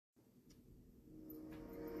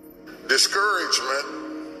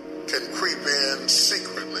Discouragement can creep in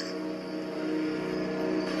secretly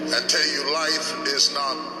and tell you life is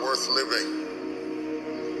not worth living.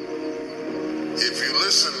 If you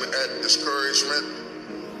listen at discouragement,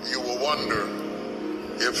 you will wonder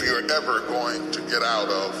if you're ever going to get out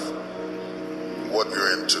of what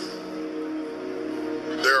you're into.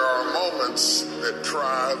 There are moments that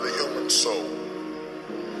try the human soul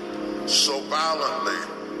so violently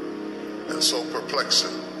and so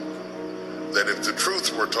perplexing that if the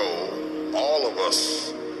truth were told, all of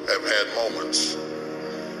us have had moments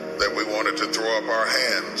that we wanted to throw up our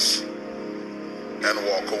hands and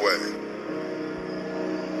walk away.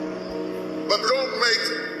 But don't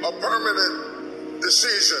make a permanent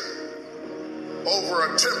decision over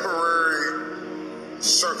a temporary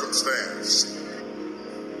circumstance.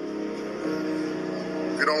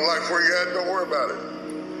 If you don't like where you're at, don't worry about it.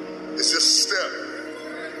 It's just a step.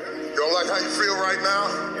 You don't like how you feel right now?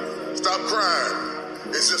 Stop crying.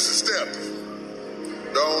 It's just a step.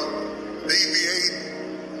 Don't deviate.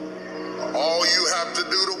 All you have to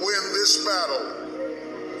do to win this battle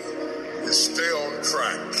is stay on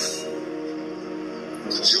track.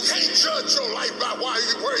 You can't judge your life by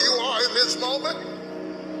where you are in this moment.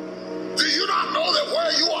 Do you not know that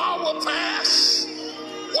where you are will pass?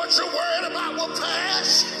 What you're worried about will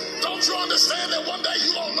pass? Don't you understand that one day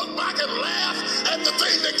you're going to look back and laugh at the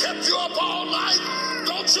thing that kept you up all night?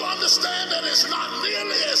 Don't you understand that it's not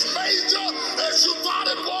nearly as major as you thought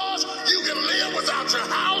it was? You can live without your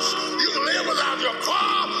house. You can live without your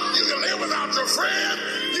car. You can live without your friend.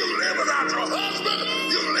 You can live without your husband.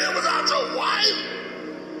 You can live without your wife.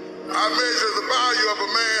 I measure the value of a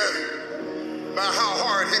man by how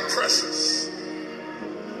hard he presses.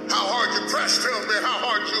 How hard you press tells me how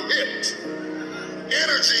hard you hit.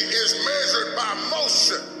 Energy is measured by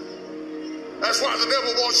motion. That's why the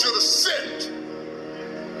devil wants you to sit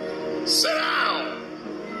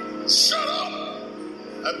down, shut up,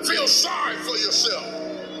 and feel sorry for yourself.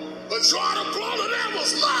 But you ought to blow the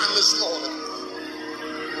devil's mind this morning.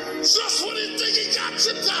 Just when he think he got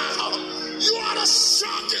you down, you ought to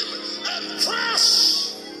shock him and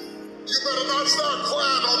press. You better not start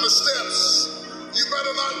crying on the steps. You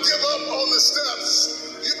better not give up on the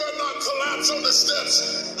steps. You better not collapse on the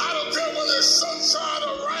steps. I don't care whether it's sunshine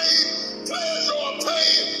or rain, pleasure or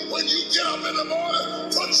pain. When you get up in the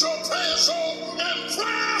morning, put your pants on and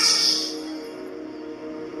press.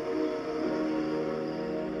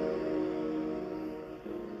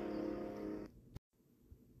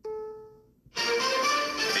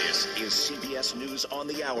 This is CBS News on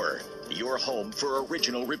the Hour, your home for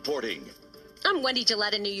original reporting. I'm Wendy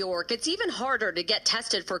Gillette in New York. It's even harder to get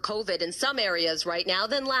tested for COVID in some areas right now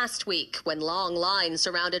than last week when long lines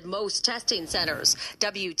surrounded most testing centers.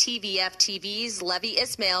 WTVF-TV's Levy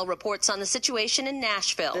Ismail reports on the situation in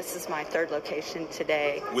Nashville. This is my third location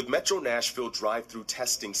today. With Metro Nashville drive-through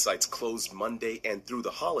testing sites closed Monday and through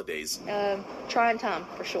the holidays, trying time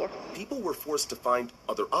for sure. People were forced to find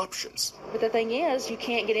other options. But the thing is, you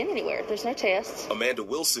can't get in anywhere. There's no tests. Amanda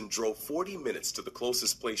Wilson drove 40 minutes to the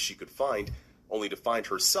closest place she could find, only to find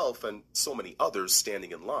herself and so many others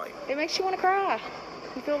standing in line. It makes you want to cry.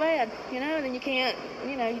 You feel bad, and then you can't,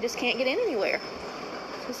 you just can't get in anywhere.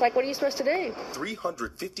 It's like, what are you supposed to do?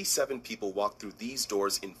 357 people walked through these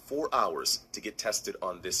doors in 4 hours to get tested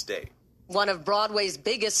on this day. One of Broadway's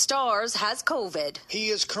biggest stars has COVID. He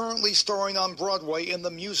is currently starring on Broadway in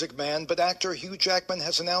The Music Man, but actor Hugh Jackman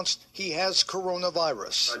has announced he has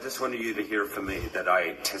coronavirus. I just wanted you to hear from me that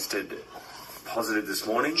I tested positive this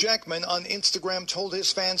morning. Jackman on Instagram told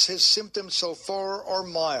his fans his symptoms so far are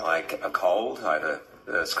mild. Like a cold, I had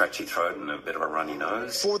a scratchy throat and a bit of a runny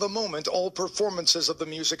nose. For the moment, all performances of The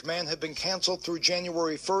Music Man have been canceled through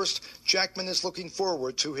January 1st. Jackman is looking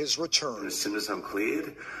forward to his return. And as soon as I'm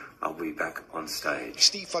cleared, I'll be back on stage.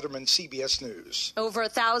 Steve Futterman, CBS News. Over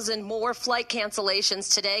 1,000 more flight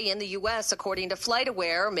cancellations today in the U.S., according to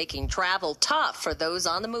FlightAware, making travel tough for those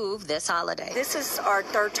on the move this holiday. This is our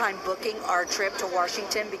third time booking our trip to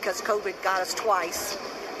Washington because COVID got us twice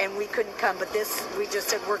and we couldn't come. But this, we just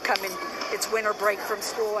said we're coming. It's winter break from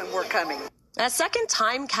school and we're coming. A second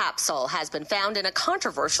time capsule has been found in a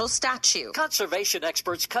controversial statue. Conservation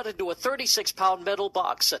experts cut into a 36-pound metal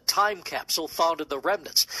box a time capsule found in the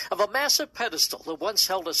remnants of a massive pedestal that once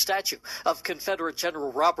held a statue of Confederate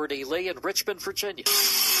General Robert E. Lee in Richmond, Virginia.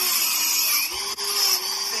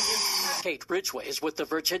 Kate Ridgway is with the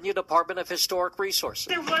Virginia Department of Historic Resources.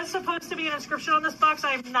 There was supposed to be an inscription on this box.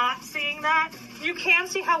 I am not seeing that. You can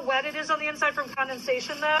see how wet it is on the inside from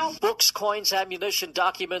condensation, though. Books, coins, ammunition,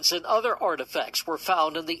 documents, and other artifacts were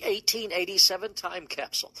found in the 1887 time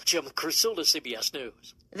capsule. Jim Krasula, CBS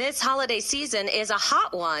News. This holiday season is a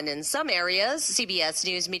hot one in some areas. CBS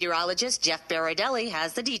News meteorologist Jeff Baradelli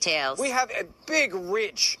has the details. We have a big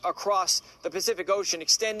ridge across the Pacific Ocean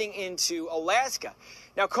extending into Alaska.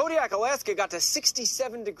 Now, Kodiak, Alaska got to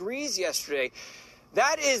 67 degrees yesterday.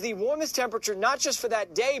 That is the warmest temperature, not just for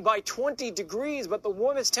that day by 20 degrees, but the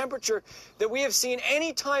warmest temperature that we have seen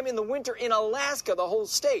any time in the winter in Alaska, the whole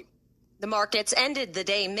state. The markets ended the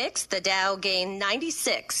day mixed. The Dow gained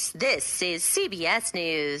 96. This is CBS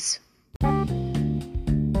News. The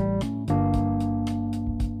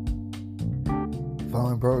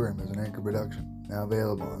following program is an Anchor production, now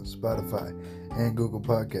available on Spotify and Google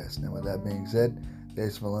Podcasts. Now, with that being said,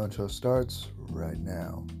 Jason Malone Show starts right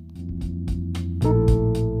now.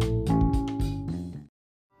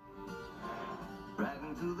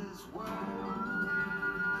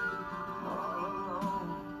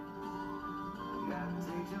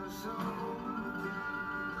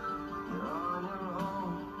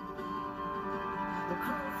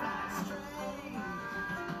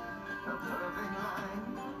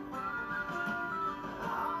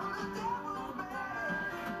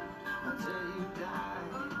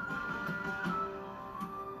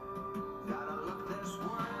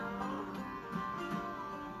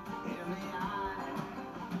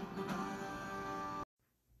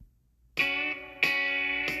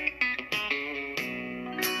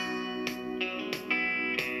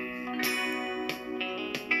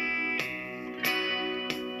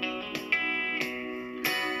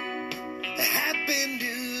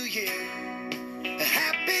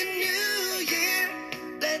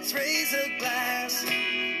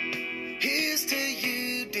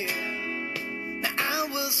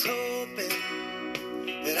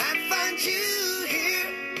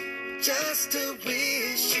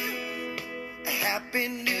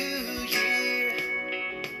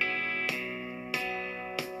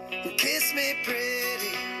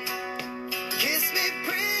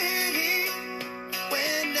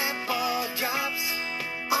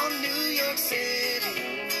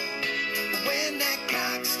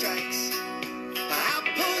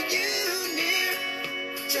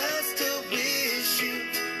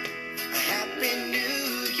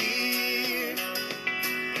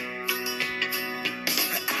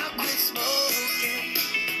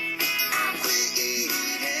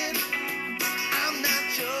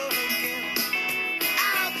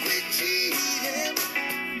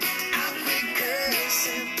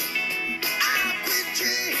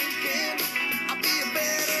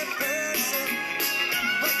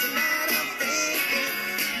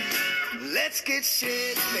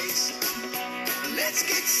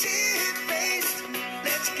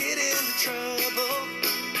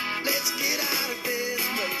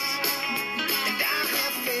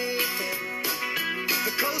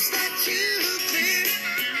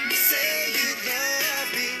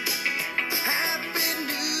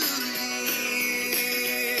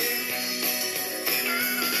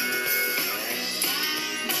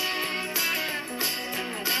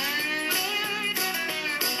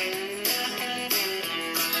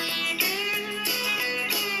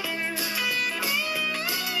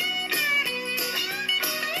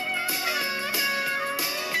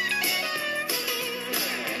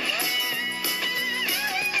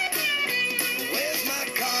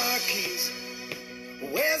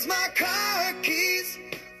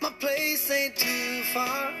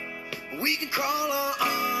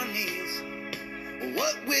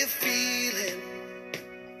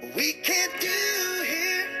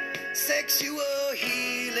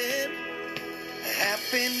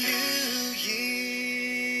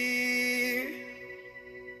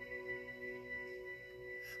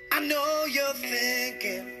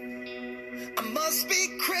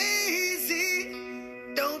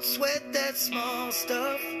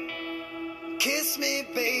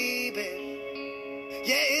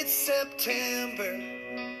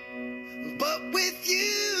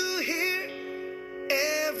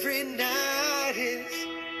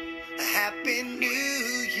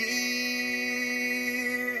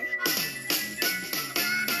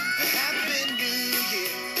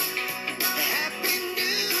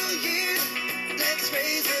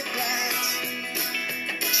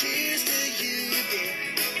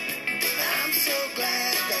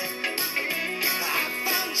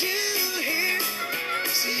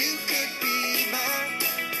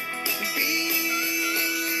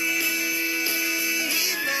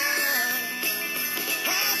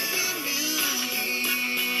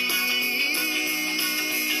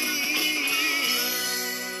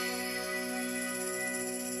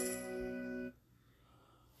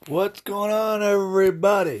 What's going on,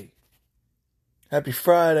 everybody? Happy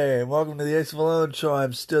Friday, and welcome to the Ace of Alone Show.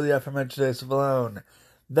 I'm still the aforementioned Ace of Alone.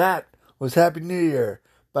 That was Happy New Year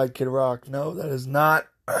by Kid Rock. No, that is not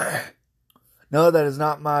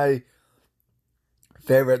my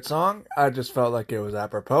favorite song. I just felt like it was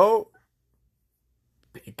apropos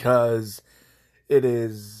because it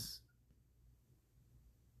is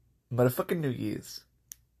motherfucking New Year's.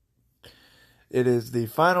 It is the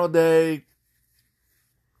final day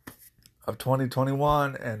of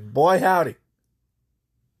 2021, and boy howdy,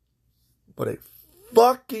 what a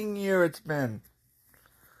fucking year it's been.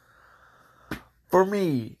 For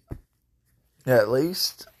me, at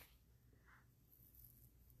least.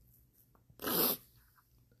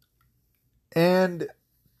 And,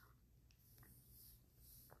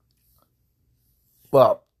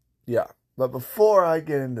 well, yeah. But before I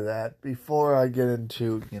get into that, before I get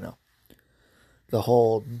into,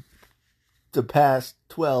 the past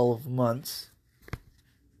 12 months,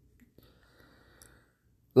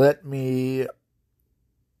 let me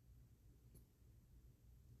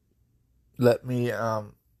let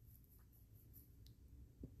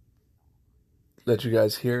you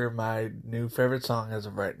guys hear my new favorite song as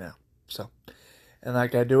of right now. So, and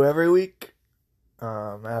like I do every week,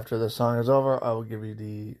 after the song is over, I will give you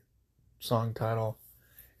the song title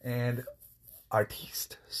and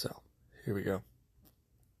artiste. So, here we go.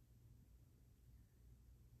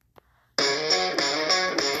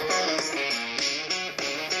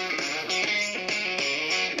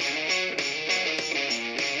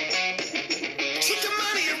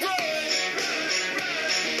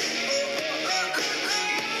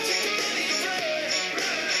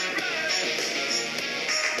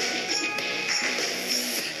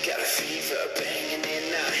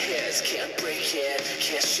 Can't break it,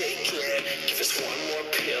 can't shake it. Give us one more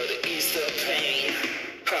pill to ease the pain.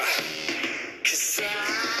 Cause I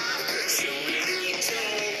really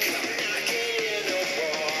don't come knocking in no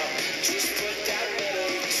more. Just put that metal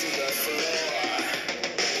to the floor.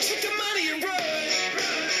 Take the money and run.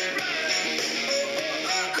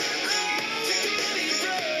 Take the money and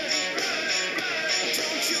run.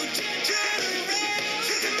 Don't you dare turn around.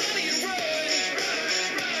 Take the money and run.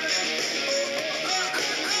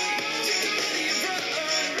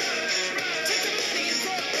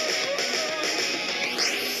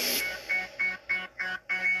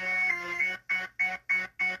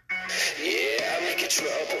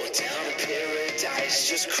 Trouble down in paradise,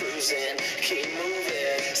 just cruising, keep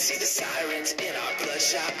moving. See the sirens in our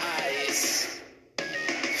bloodshot eyes.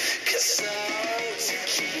 Cause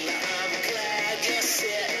tequila, I'm glad you're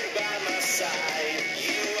sitting by my side.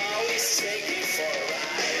 You always take me for a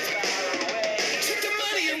ride. Far away, take the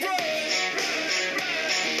money and run.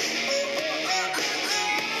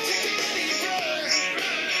 Take the money and run.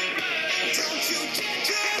 Don't you dare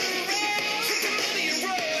turn around. Take the money and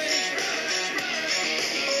run.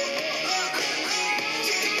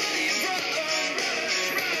 Take the money and run. Take the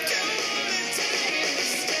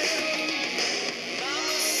money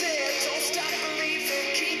and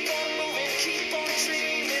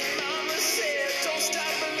run.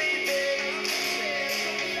 Don't you dare turn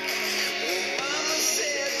around.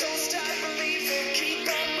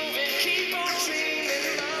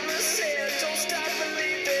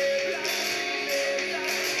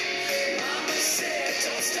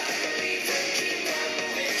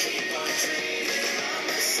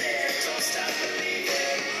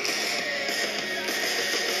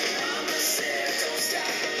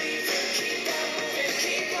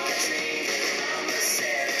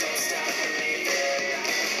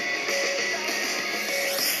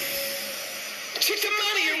 Take the money and run. Take the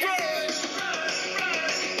money and run. Take the money and run.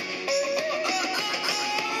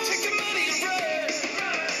 Take the money and run. Take the money and run.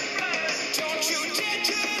 Don't you dare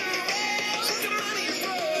turn around. Take the money and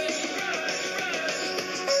run.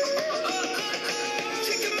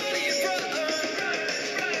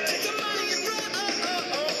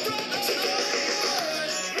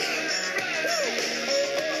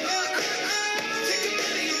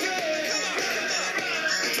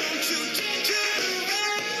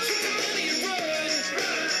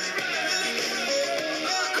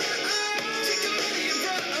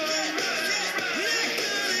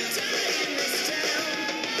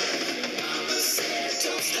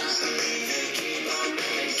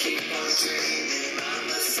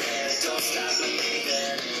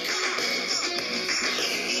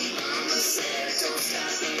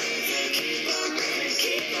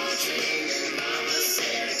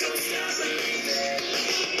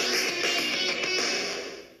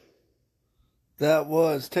 That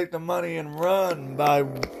was Take the Money and Run by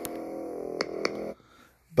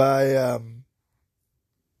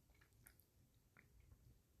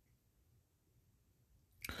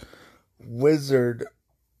Wizard,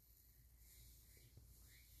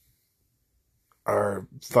 or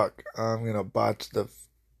fuck, I'm gonna botch the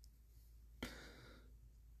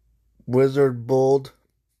Wizard Bold.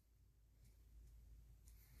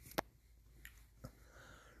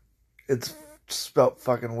 It's spelt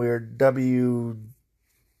fucking weird.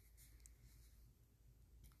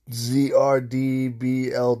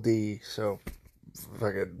 WZRDBLD. So,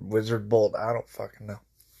 fucking Wizard Bolt. I don't fucking know.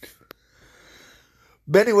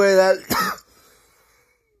 But anyway, that.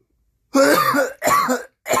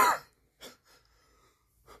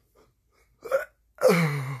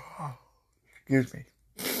 Excuse me.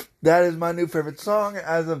 That is my new favorite song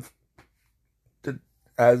as of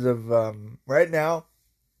right now.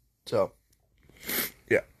 So,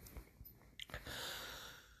 yeah.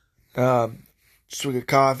 Swig of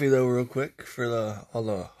coffee though, real quick, for all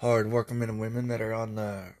the hard working men and women that are on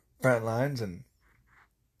the front lines and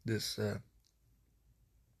this.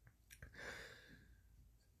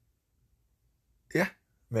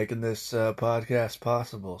 Making this podcast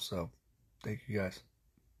possible. So, thank you guys.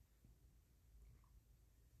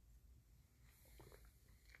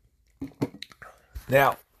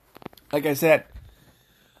 Now, like I said,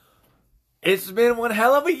 it's been one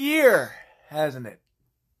hell of a year, hasn't it?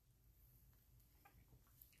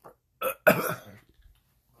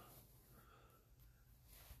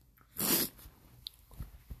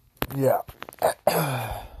 Yeah.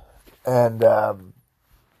 And,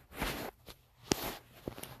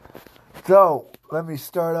 so, let me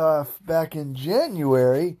start off back in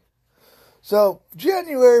January. So,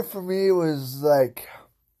 January for me was like,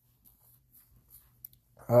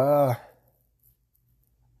 it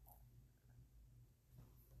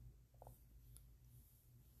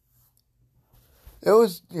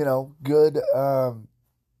was, good.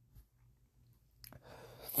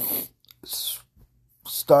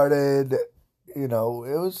 Started, it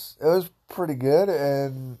was pretty good,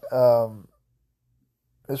 and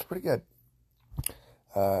it was pretty good.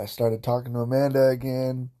 I started talking to Amanda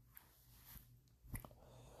again.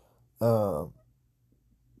 For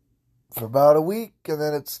about a week, and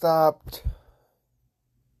then it stopped.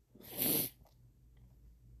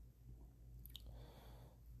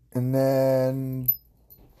 And then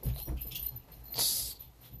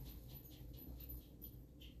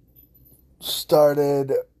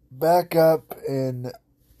started back up in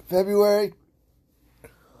February.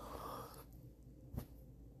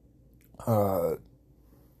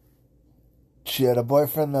 She had a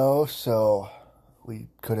boyfriend though, so we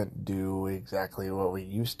couldn't do exactly what we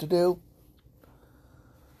used to do.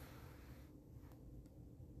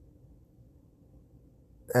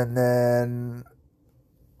 And then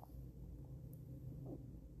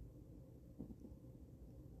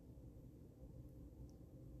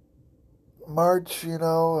March,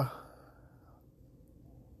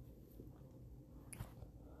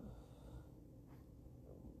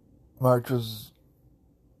 March was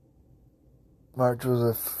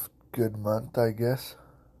a good month, I guess.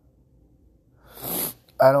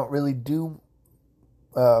 I don't really do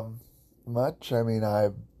much. I mean, I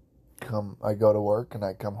go to work and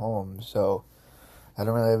I come home, so I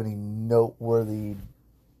don't really have any noteworthy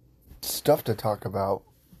stuff to talk about,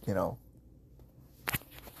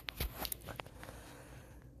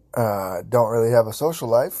 Don't really have a social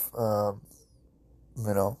life,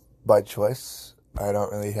 by choice. I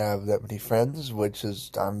don't really have that many friends,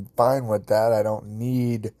 I'm fine with that. I don't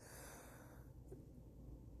need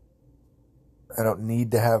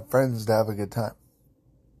to have friends to have a good time.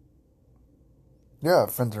 Yeah,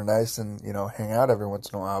 friends are nice and, hang out every once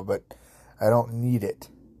in a while, but I don't need it.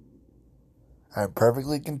 I'm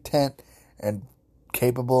perfectly content and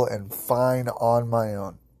capable and fine on my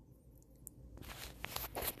own.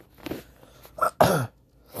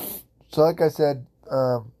 So like I said,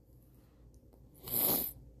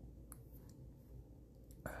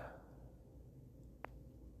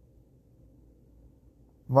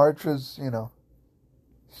 March was,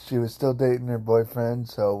 she was still dating her boyfriend,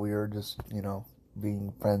 so we were just,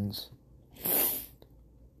 being friends.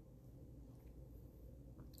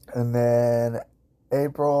 And then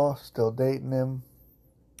April, still dating him.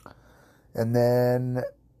 And then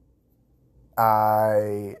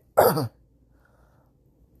at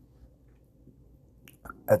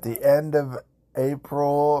the end of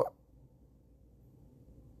April,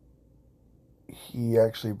 he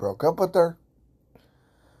actually broke up with her.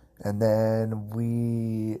 And then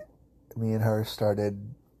me and her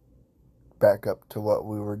started back up to what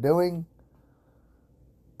we were doing.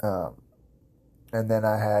 And then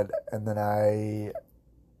I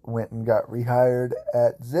went and got rehired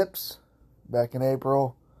at Zips back in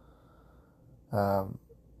April. So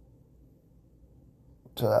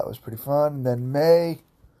So that was pretty fun. And then May,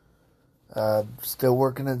 still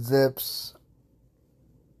working at Zips.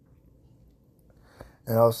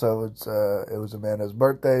 And also it was Amanda's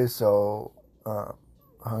birthday, so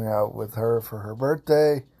hung out with her for her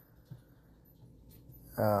birthday.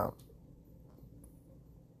 And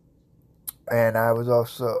I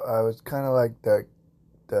was kind of like the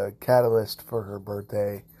catalyst for her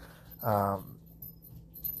birthday.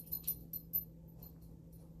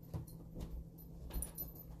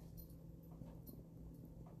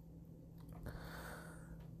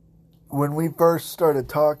 When we first started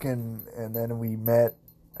talking and then we met,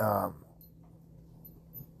 I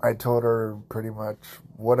told her pretty much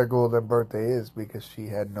what a golden birthday is because she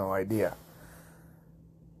had no idea.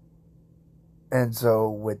 And so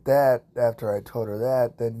with that, after I told her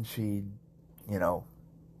that, then she, you know,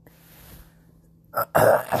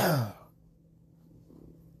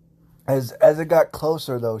 as it got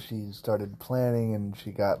closer though, she started planning and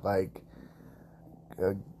she got like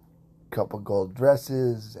a couple gold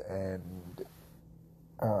dresses and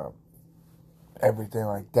everything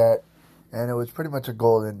like that. And it was pretty much a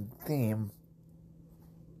golden theme.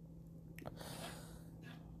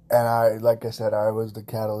 And like I said, I was the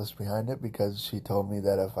catalyst behind it because she told me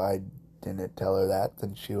that if I didn't tell her that,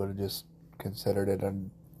 then she would have just considered it a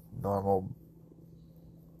normal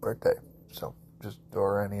birthday. So,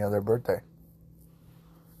 or any other birthday.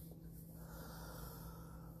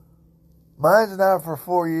 Mine's now for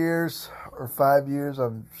 4 years, or 5 years.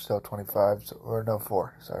 I'm still 25,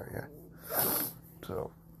 4, sorry, yeah.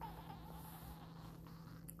 So,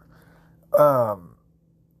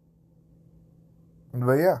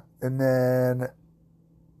 but yeah, and then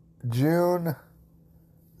June,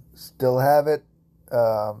 still have it,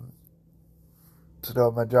 still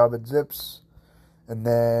have my job at Zips, and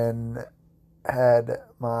then had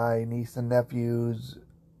my niece and nephew's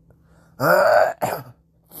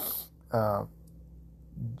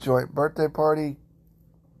joint birthday party.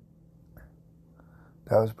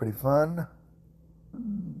 That was pretty fun.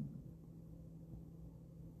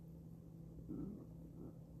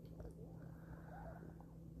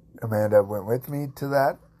 Amanda went with me to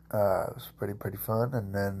that. It was pretty fun.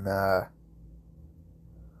 And then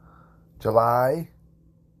July,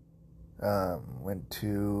 went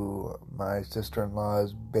to my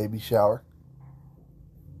sister-in-law's baby shower.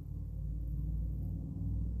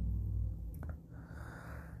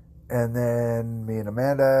 And then me and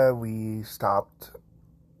Amanda, we stopped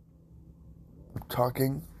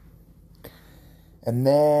talking. And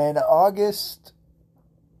then August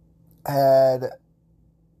had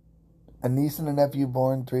a niece and a nephew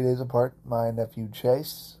born 3 days apart. My nephew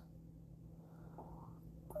Chase.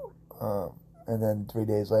 And then 3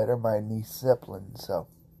 days later, my niece Zeppelin. So,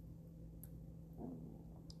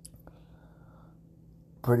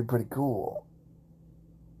 pretty cool.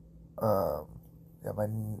 Yeah,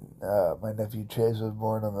 my nephew Chase was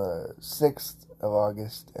born on the 6th of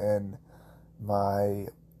August, and my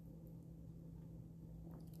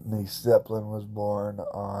niece Zeppelin was born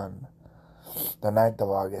on the 9th of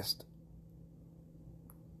August.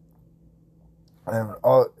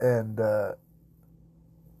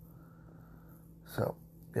 So,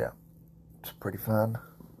 yeah, it's pretty fun.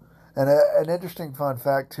 And an interesting fun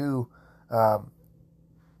fact, too,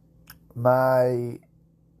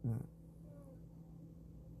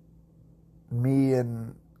 me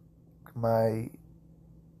and my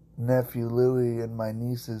nephew Louie and my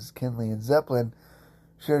nieces Kinley and Zeppelin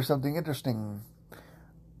share something interesting.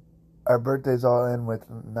 Our birthdays all end with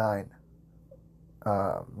 9.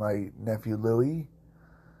 My nephew Louie,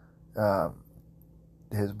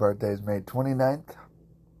 his birthday is May 29th.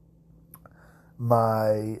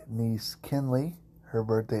 My niece Kinley, her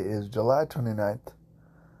birthday is July 29th.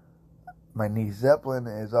 My niece Zeppelin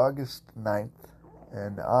is August 9th.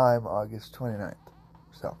 And I'm August 29th.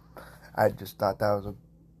 So, I just thought that was a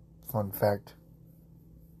fun fact.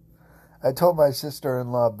 I told my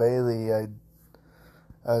sister-in-law Bailey, I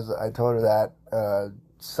told her that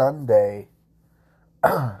Sunday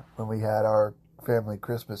when we had our family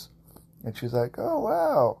Christmas, and she's like, "Oh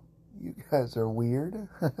wow, you guys are weird."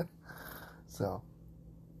 So,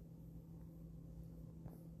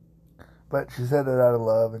 but she said it out of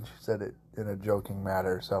love, and she said it in a joking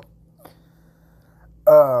manner. So,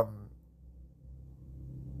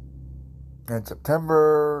 and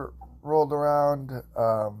September rolled around.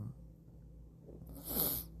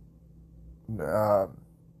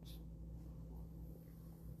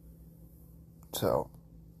 So,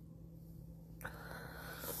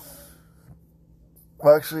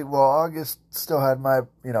 August still had my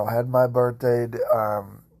birthday.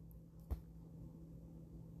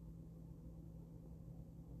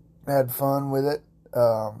 Had fun with it. It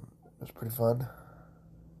was pretty fun.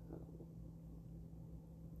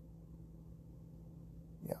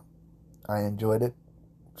 Yeah, I enjoyed it.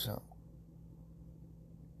 So,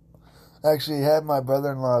 I actually had my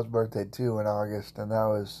brother-in-law's birthday too in August, and that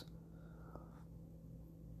was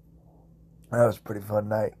a pretty fun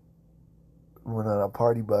night. Went on a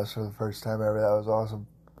party bus for the first time ever. That was awesome.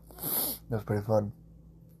 That was pretty fun.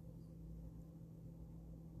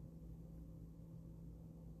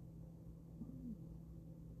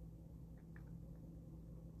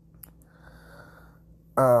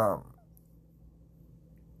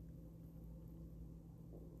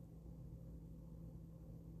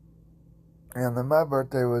 And then my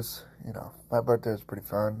birthday was, pretty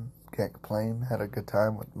fun. Can't complain. Had a good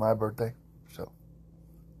time with my birthday. So.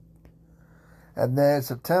 And then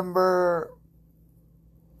September,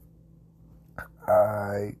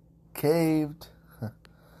 I caved.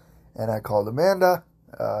 And I called Amanda,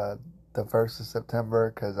 the 1st of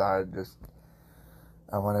September, because I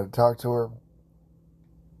wanted to talk to her.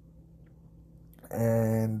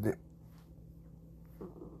 And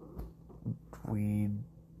we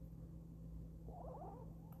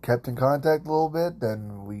kept in contact a little bit,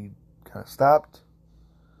 then we kind of stopped.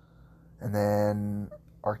 And then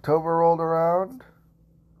October rolled around.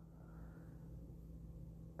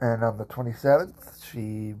 And on the 27th,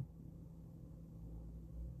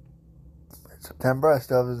 September, I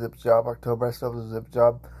still have a zip job. October, I still have a zip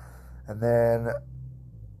job. And then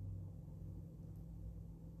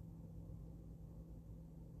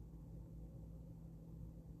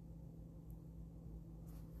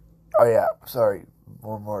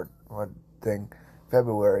one thing.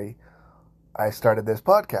 February, I started this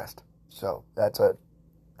podcast. So that's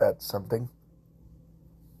something.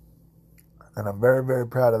 And I'm very, very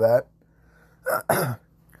proud of that.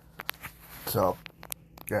 So,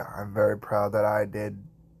 yeah, I'm very proud that I did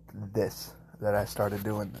this, that I started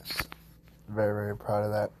doing this. Very, very proud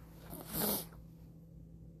of that.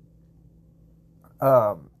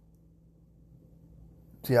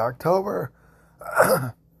 See, October.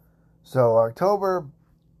 So, October.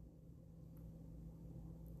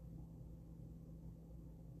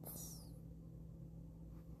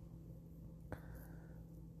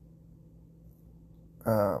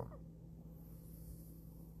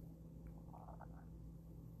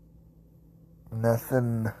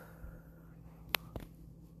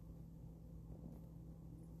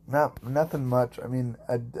 Nothing much. I mean,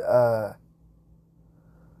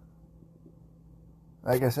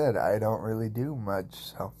 like I said, I don't really do much,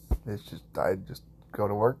 so I just go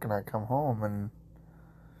to work and I come home and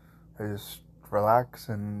I just relax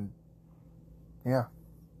and, yeah,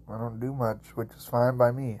 I don't do much, which is fine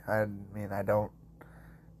by me. I mean, I don't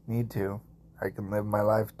need to. I can live my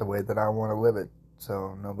life the way that I want to live it,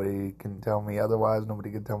 so nobody can tell me otherwise,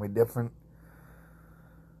 nobody can tell me different,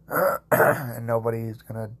 and nobody's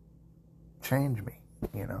gonna change me,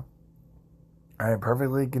 I am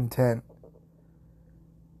perfectly content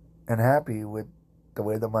and happy with the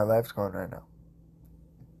way that my life's going right now.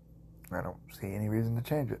 I don't see any reason to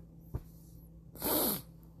change it.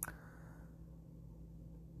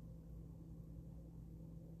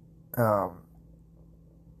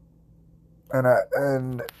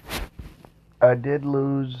 And I did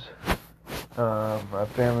lose a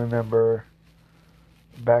family member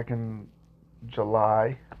back in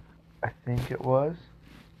July, I think it was.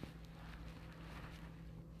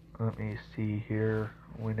 Let me see here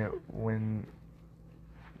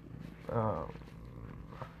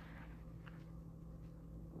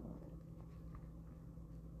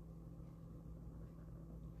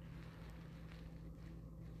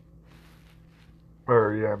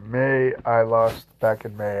May. Back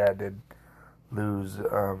in May, I did lose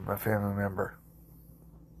a family member.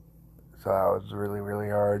 So that was really, really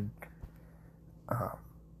hard.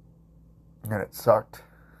 And it sucked.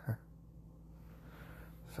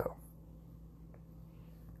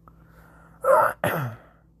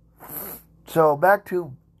 So back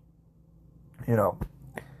to,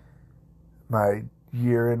 my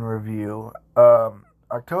year in review.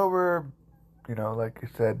 October, like I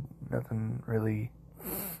said, nothing really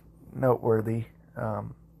noteworthy.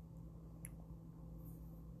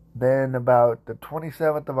 Then about the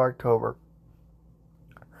 27th of October,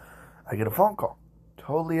 I get a phone call.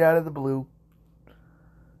 Totally out of the blue.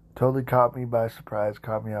 Totally caught me by surprise,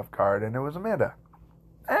 caught me off guard, and it was Amanda.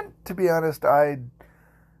 And to be honest, I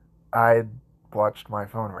watched my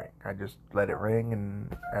phone ring. I just let it ring,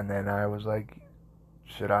 and then I was like,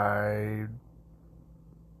 should I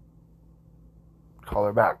call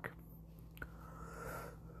her back?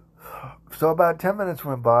 So about 10 minutes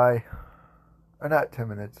went by. Or not 10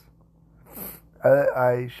 minutes.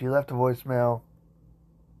 She left a voicemail,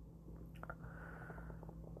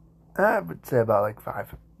 I would say about like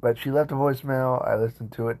 5. But she left a voicemail, I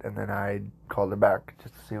listened to it, and then I called her back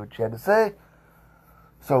just to see what she had to say.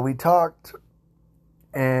 So we talked,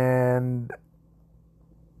 and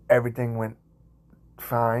everything went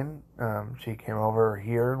fine. She came over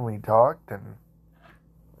here and we talked,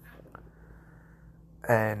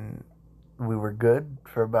 and we were good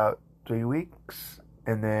for about 3 weeks.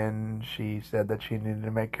 And then she said that she needed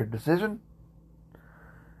to make her decision,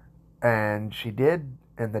 and she did.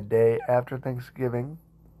 And the day after Thanksgiving,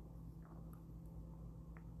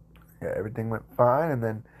 everything went fine. And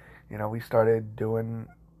then, we started doing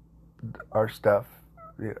our stuff,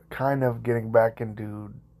 kind of getting back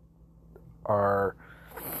into the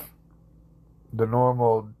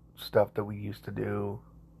normal stuff that we used to do.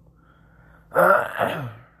 I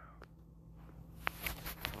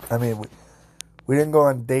mean, we didn't go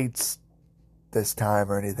on dates this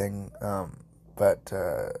time or anything, but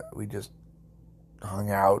we just hung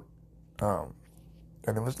out, and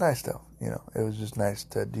it was nice though. It was just nice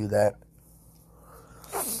to do that.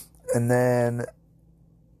 And then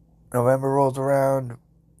November rolls around.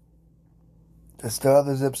 I still have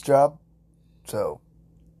the Zips job, so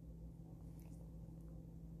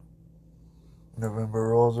November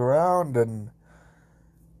rolls around and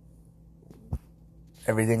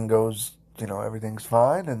everything goes, everything's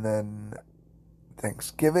fine. And then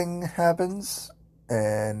Thanksgiving happens,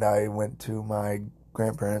 and I went to my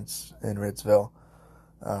grandparents in Ritzville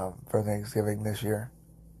for Thanksgiving this year,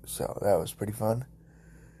 so that was pretty fun.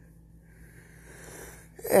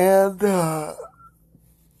 And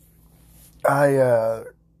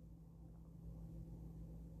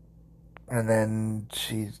and then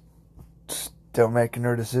she's still making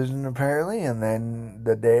her decision apparently. And then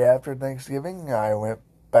the day after Thanksgiving, I went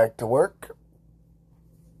back to work,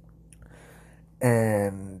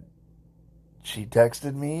 and she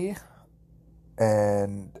texted me,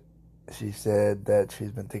 and she said that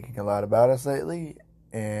she's been thinking a lot about us lately,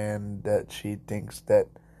 and that she thinks that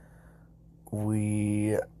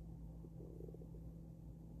we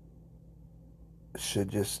should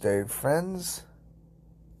just stay friends.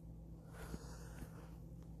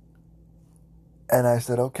 And I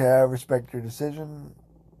said, okay, I respect your decision,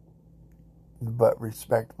 but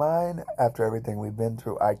respect mine. After everything we've been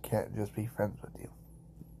through, I can't just be friends with you.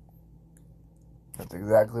 That's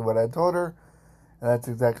exactly what I told her, and that's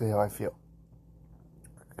exactly how I feel.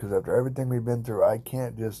 Because after everything we've been through, I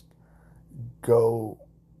can't just go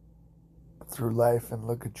through life and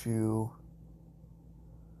look at you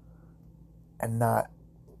and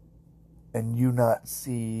you not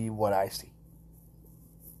see what I see.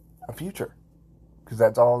 A future. Because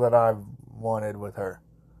that's all that I've wanted with her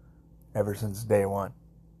ever since day one,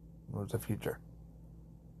 was a future.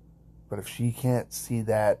 But if she can't see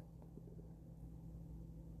that,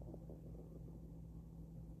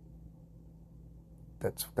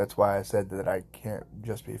 that's why I said that I can't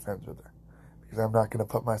just be friends with her. Because I'm not going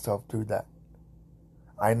to put myself through that.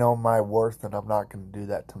 I know my worth, and I'm not going to do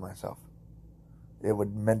that to myself. It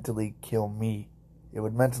would mentally kill me. It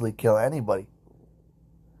would mentally kill anybody.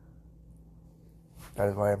 That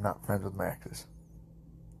is why I'm not friends with my exes.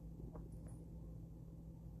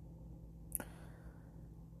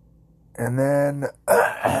 And then,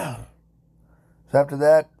 so after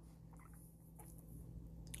that,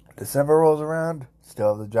 December rolls around. Still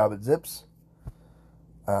have the job at Zips.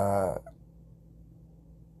 Hung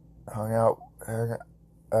out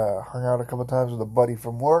a couple times with a buddy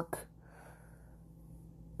from work.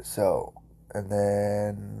 So, and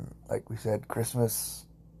then, like we said, Christmas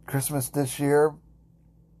this year.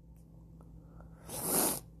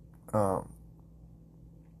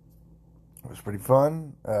 It was pretty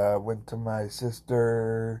fun. Went to my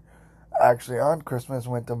sister. Actually, on Christmas,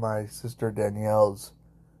 went to my sister Danielle's.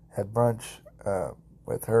 Had brunch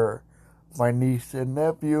with her, my niece and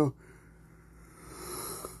nephew.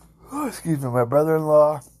 Oh, excuse me, my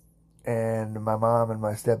brother-in-law, and my mom and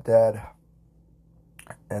my stepdad.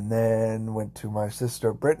 And then went to my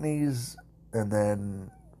sister Brittany's, and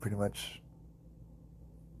then pretty much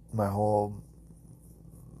my whole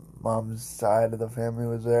mom's side of the family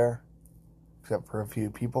was there, except for a few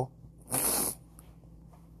people.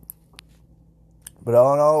 But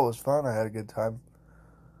all in all, it was fun. I had a good time.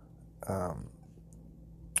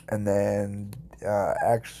 And then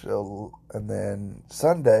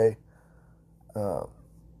Sunday,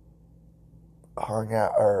 hung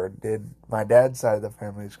out, or did my dad's side of the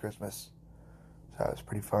family's Christmas. So that was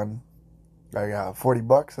pretty fun. I got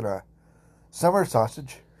 $40 and a summer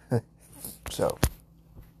sausage. So,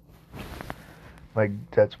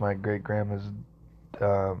 that's my great grandma's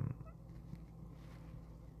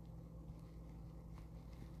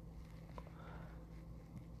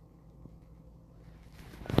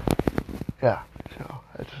yeah, so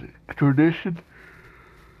that's a tradition.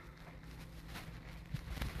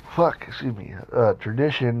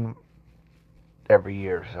 Tradition every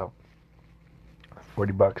year, so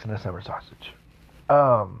 $40 in a summer sausage.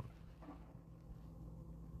 Yeah,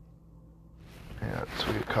 let's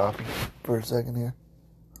get coffee for a second here.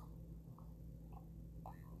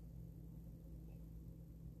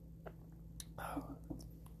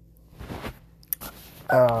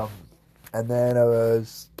 And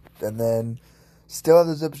then still have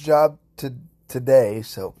the Zips job today,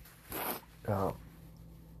 so, yeah,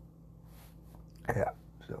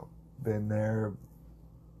 so, been there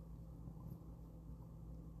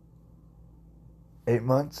 8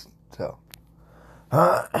 months, so,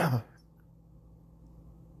 the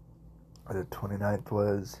 29th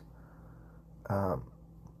was,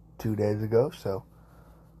 2 days ago, so,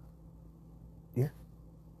 yeah,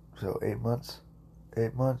 so 8 months,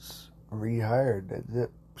 rehired at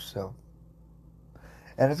Zip, so,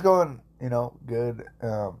 and it's going, good,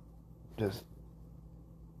 just,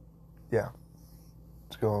 yeah,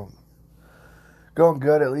 it's going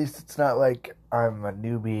good. At least it's not like I'm a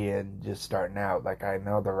newbie and just starting out. Like, I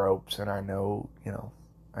know the ropes and I know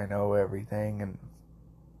everything, and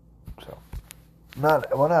so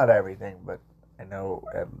not everything, but I know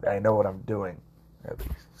what I'm doing at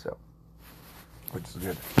least. So, which is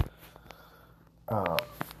good.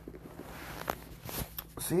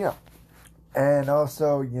 So yeah, and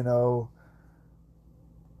also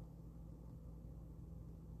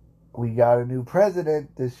we got a new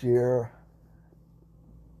president this year.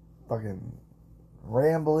 Fucking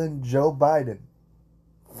rambling Joe Biden.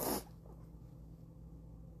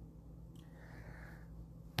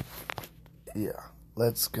 Yeah.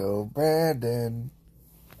 Let's go, Brandon.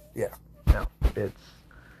 Yeah. No.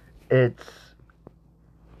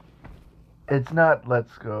 It's not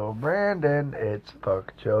let's go, Brandon. It's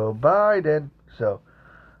fuck Joe Biden. So,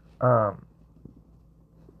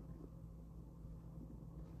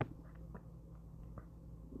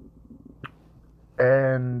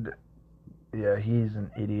 and yeah, he's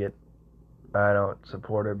an idiot. I don't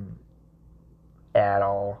support him at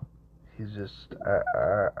all. He's just,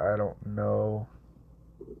 I don't know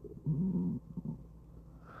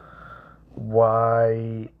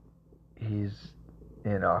why he's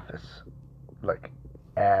in office, like,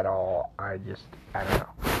 at all. I don't know.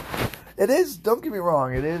 It is, don't get me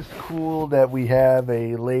wrong, it is cool that we have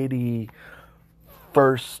a lady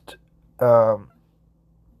first,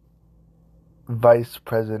 vice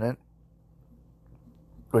president,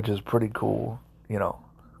 which is pretty cool,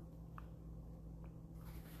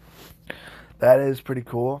 That is pretty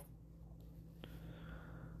cool.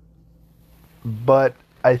 But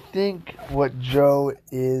I think what Joe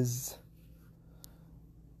is,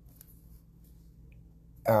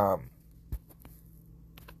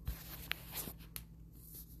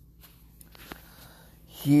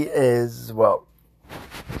 he is,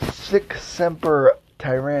 sic semper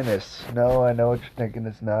tyrannis. No, I know what you're thinking.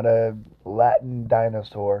 It's not a Latin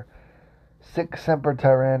dinosaur. Sic semper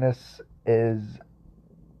tyrannis is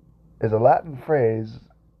a Latin phrase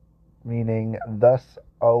meaning thus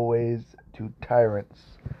always to tyrants.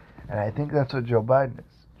 And I think that's what Joe Biden is.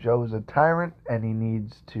 Joe is a tyrant, and he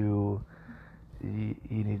needs to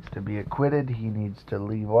be acquitted. He needs to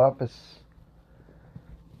leave office.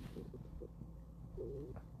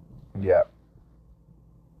 Yeah.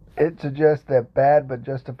 It suggests that bad but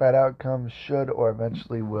justified outcomes should or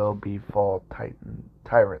eventually will befall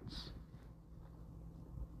tyrants.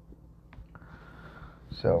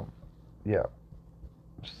 So, yeah.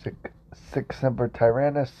 Sic semper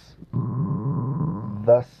tyrannis,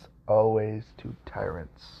 thus always to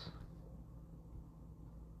tyrants.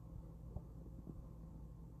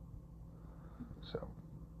 So,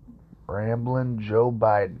 rambling Joe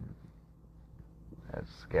Biden.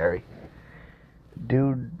 That's scary.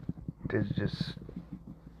 Dude is just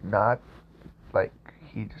not, like,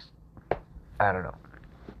 I don't know.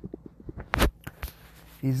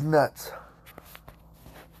 He's nuts.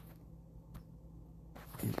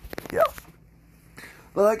 Yeah.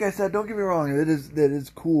 But like I said, don't get me wrong, that is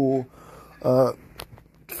cool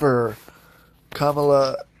for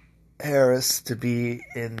Kamala Harris to be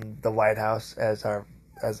in the White House as a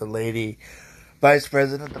lady vice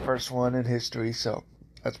president, the first one in history, so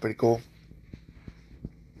that's pretty cool.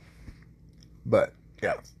 But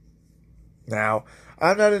yeah. Now,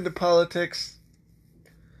 I'm not into politics.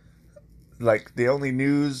 Like, the only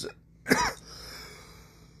news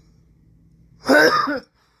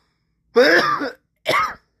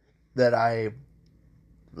that I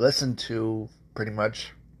listen to pretty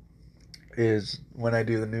much is when I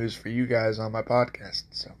do the news for you guys on my podcast.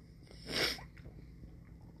 So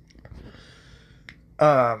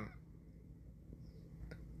And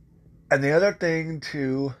the other thing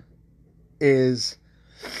too is,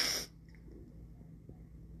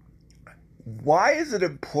 why is it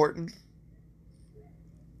important?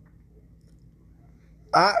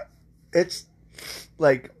 It's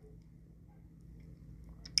like,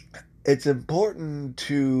 it's important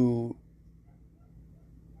to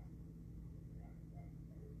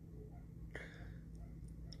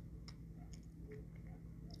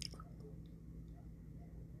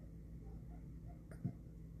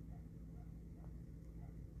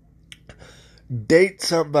date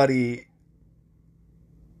somebody.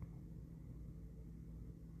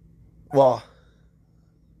 Well,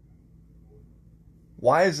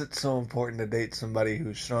 why is it so important to date somebody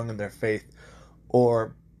who's strong in their faith,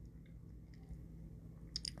 or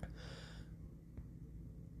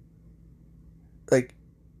like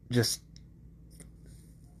just,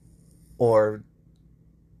 or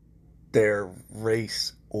their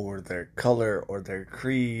race or their color or their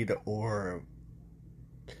creed or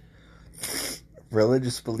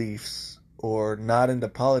religious beliefs, or not into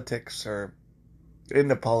politics or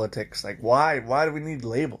into politics? Like, why do we need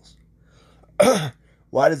labels?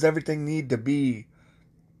 Why does everything need to be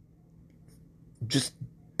just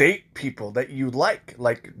date people that you like?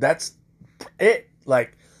 Like, that's it.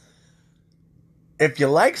 Like, if you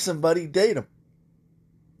like somebody, date them.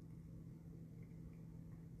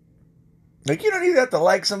 Like, you don't even have to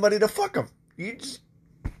like somebody to fuck them. You just...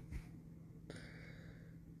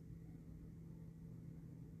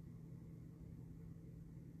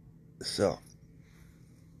 So.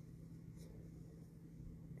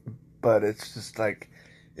 But it's just like,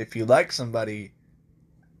 if you like somebody,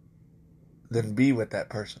 then be with that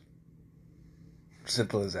person.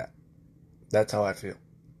 Simple as that. That's how I feel.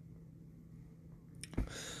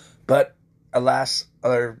 But alas,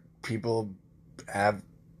 other people have,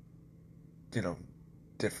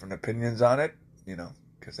 different opinions on it,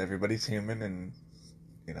 because everybody's human, and,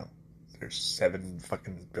 there's 7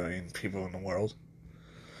 fucking billion people in the world.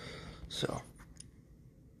 So,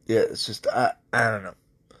 yeah, it's just, I don't know.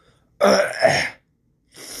 I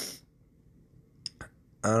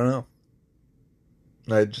don't know.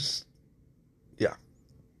 I just, yeah.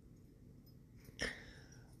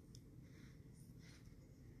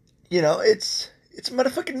 It's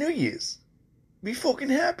motherfucking New Year's. Be fucking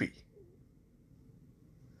happy.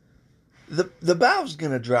 The bow's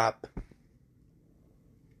gonna drop.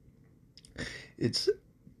 It's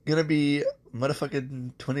gonna be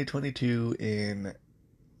motherfucking 2022 in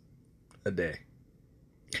a day.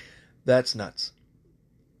 That's nuts.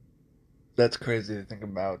 That's crazy to think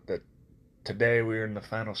about, that today we're in the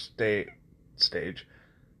final stage.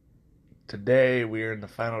 Today we're in the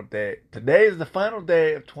final day. Today is the final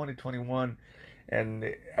day of 2021. And,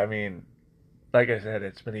 I mean, like I said,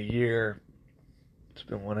 it's been a year. It's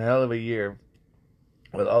been one hell of a year.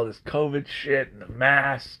 With all this COVID shit and the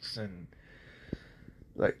masks and,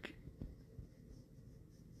 like,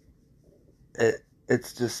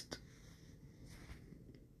 it's just,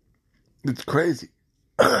 it's crazy.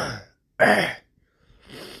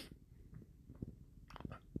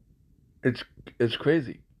 It's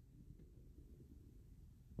crazy.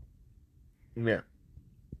 Yeah.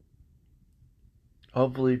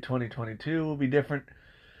 Hopefully 2022 will be different.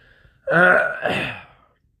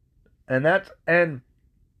 And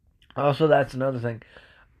also that's another thing.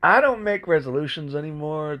 I don't make resolutions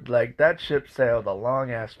anymore. Like, that ship sailed a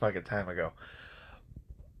long ass fucking time ago.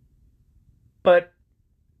 But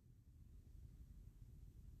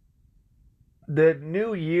the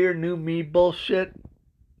new year, new me bullshit,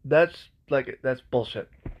 that's bullshit.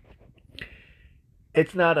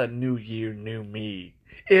 It's not a new year, new me.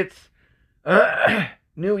 It's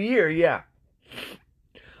new year, yeah.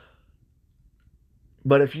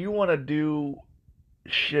 But if you want to do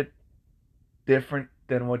shit different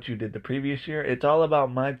than what you did the previous year, it's all about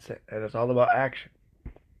mindset and it's all about action.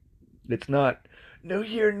 It's not new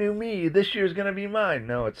year, new me. This year's gonna be mine.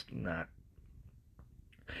 No, it's not.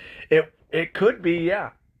 It could be,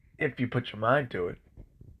 yeah, if you put your mind to it.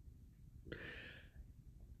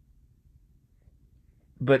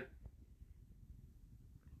 But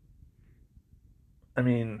I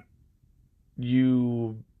mean,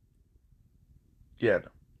 it's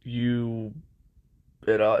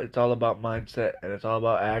all about mindset and it's all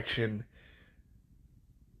about action.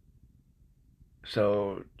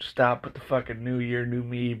 So stop with the fucking new year, new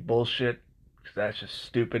me bullshit, because that's just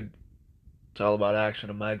stupid. It's all about action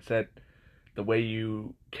and mindset. The way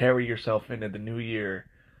you carry yourself into the new year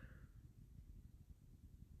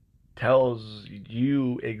tells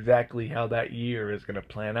you exactly how that year is going to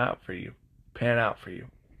pan out for you.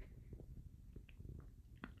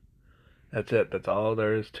 That's it. That's all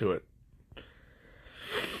there is to it.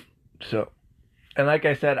 So, and like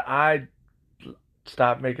I said, I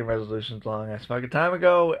stopped making resolutions long ass fucking time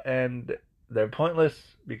ago, and they're pointless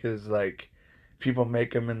because, like, people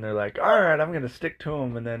make them and they're like, alright, I'm going to stick to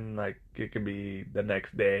them, and then, like, it could be the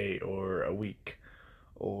next day or a week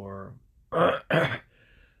or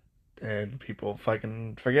and people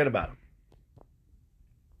fucking forget about them.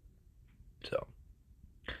 So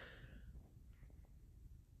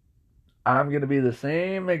I'm going to be the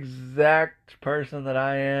same exact person that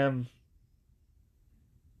I am.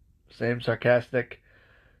 Same sarcastic,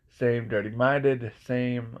 same dirty-minded,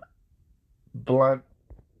 same blunt,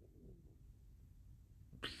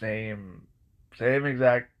 same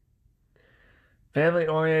exact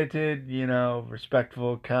family-oriented, you know,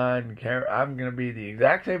 respectful, kind, care. I'm going to be the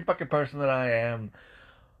exact same fucking person that I am.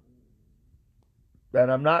 That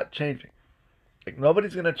I'm not changing. Like,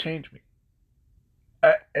 nobody's going to change me.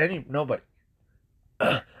 Nobody.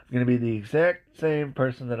 I'm going to be the exact same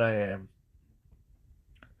person that I am.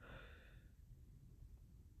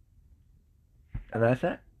 And that's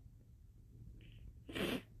it.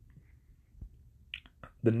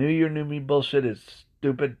 The New Year, New Me bullshit is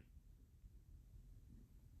stupid.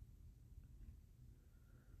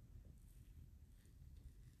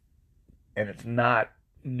 And it's not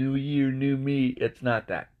New Year, New Me. It's not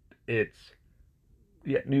that. It's,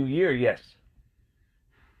 yeah, New Year, yes.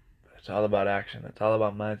 It's all about action. It's all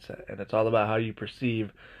about mindset. And it's all about how you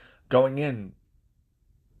perceive going in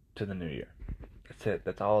to the new year. That's it.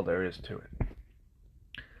 That's all there is to it.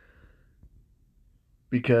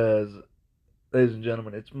 Because, ladies and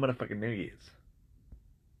gentlemen, it's motherfucking New Year's.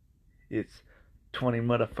 It's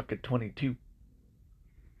 2022.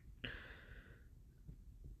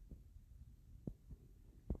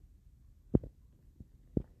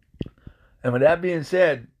 And with that being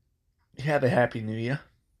said, have a happy New Year.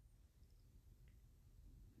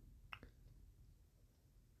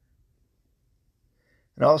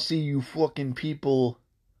 And I'll see you fucking people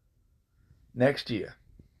next year.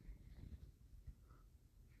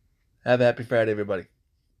 Have a happy Friday, everybody.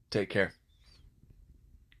 Take care.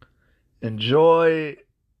 Enjoy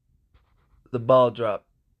the ball drop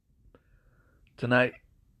tonight.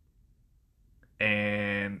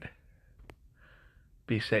 And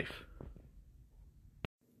be safe.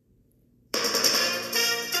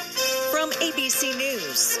 From ABC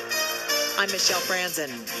News, I'm Michelle Franzen.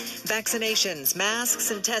 Vaccinations,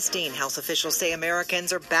 masks, and testing. Health officials say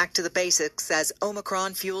Americans are back to the basics as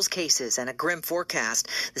Omicron fuels cases and a grim forecast.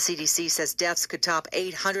 The CDC says deaths could top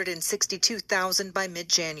 862,000 by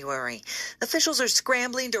mid-January. Officials are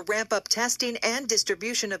scrambling to ramp up testing and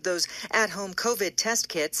distribution of those at-home COVID test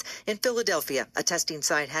kits. In Philadelphia, a testing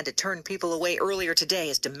site had to turn people away earlier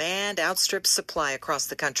today as demand outstrips supply across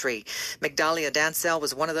the country. Migdalia Dancel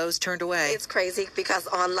was one of those turned away. It's crazy because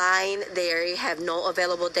online they have no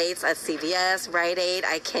available dates at CVS, Rite Aid.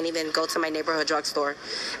 I can't even go to my neighborhood drugstore.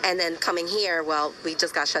 And then coming here, well, we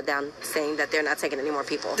just got shut down saying that they're not taking any more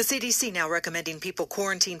people. The CDC now recommending people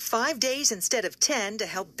quarantine 5 days instead of 10 to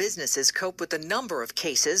help businesses cope with the number of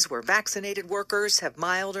cases where vaccinated workers have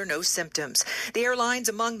mild or no symptoms. The airlines,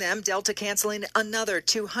 among them, Delta canceling another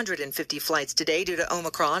 250 flights today due to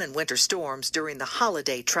Omicron and winter storms during the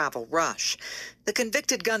holiday travel rush. The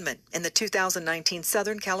convicted gunman in the 2019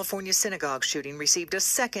 Southern California synagogue shooting received a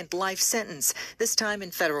second life sentence, this time in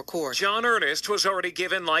federal court. John Earnest was already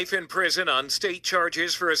given life in prison on state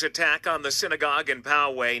charges for his attack on the synagogue in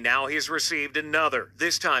Poway. Now he's received another,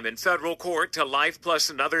 this time in federal court, to life plus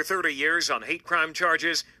another 30 years on hate crime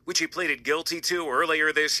charges, which he pleaded guilty to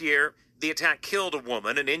earlier this year. The attack killed a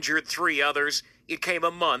woman and injured 3 others. It came a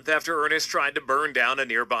month after Earnest tried to burn down a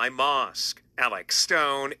nearby mosque. Alex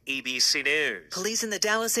Stone, ABC News. Police in the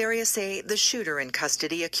Dallas area say the shooter in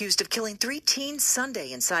custody, accused of killing 3 teens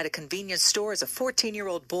Sunday inside a convenience store, is a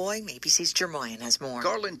 14-year-old boy. ABC's Jim Ryan has more.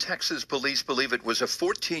 Garland, Texas police believe it was a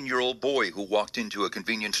 14-year-old boy who walked into a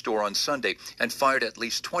convenience store on Sunday and fired at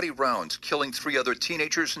least 20 rounds, killing 3 other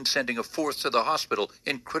teenagers and sending a 4th to the hospital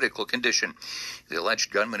in critical condition. The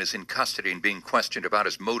alleged gunman is in custody and being questioned about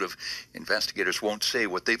his motive. Investigators won't say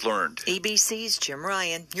what they've learned. ABC's Jim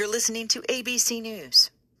Ryan. You're listening to ABC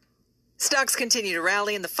News. Stocks continue to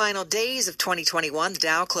rally in the final days of 2021. The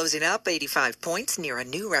Dow closing up 85 points near a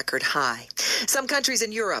new record high. Some countries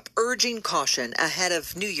in Europe urging caution ahead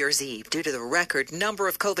of New Year's Eve due to the record number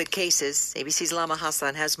of COVID cases. ABC's Lama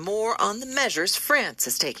Hassan has more on the measures France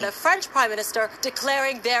is taking. The French Prime Minister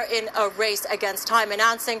declaring they're in a race against time,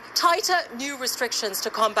 announcing tighter new restrictions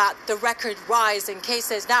to combat the record rise in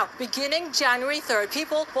cases. Now, beginning January 3rd,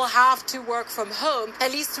 people will have to work from home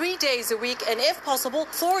at least 3 days a week and, if possible,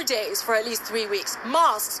 4 days from for at least 3 weeks.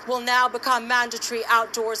 Masks will now become mandatory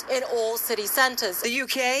outdoors in all city centres. The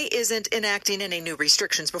UK isn't enacting any new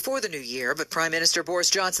restrictions before the new year, but Prime Minister Boris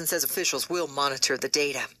Johnson says officials will monitor the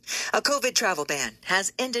data. A COVID travel ban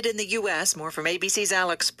has ended in the U.S. More from ABC's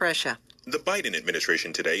Alex Prescia. The Biden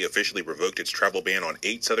administration today officially revoked its travel ban on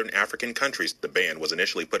 8 southern African countries. The ban was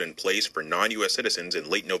initially put in place for non-U.S. citizens in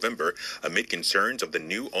late November amid concerns of the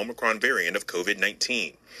new Omicron variant of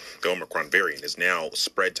COVID-19. The Omicron variant is now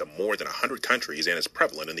spread to more than 100 countries and is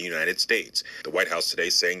prevalent in the United States. The White House today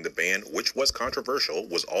saying the ban, which was controversial,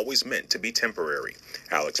 was always meant to be temporary.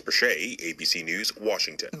 Alex Prescia, ABC News,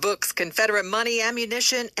 Washington. Books, Confederate money,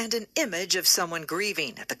 ammunition, and an image of someone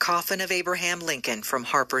grieving at the coffin of Abraham Lincoln from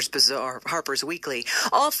Harper's Weekly,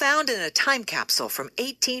 all found in a time capsule from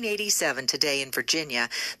 1887 today in Virginia.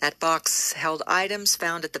 That box held items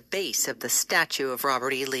found at the base of the statue of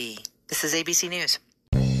Robert E. Lee. This is ABC News.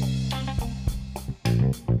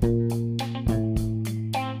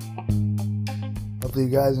 Hopefully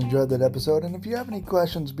you guys enjoyed that episode, and if you have any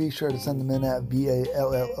questions, be sure to send them in at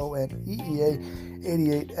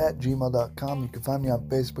VALLONEEA88@gmail.com. You can find me on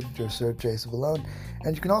Facebook, just search Ace of Alone,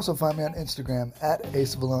 and you can also find me on Instagram at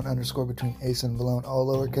Ace of Alone _ between Ace and Valone, all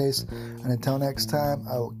lowercase. And until next time,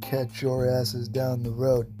 I will catch your asses down the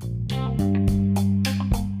road.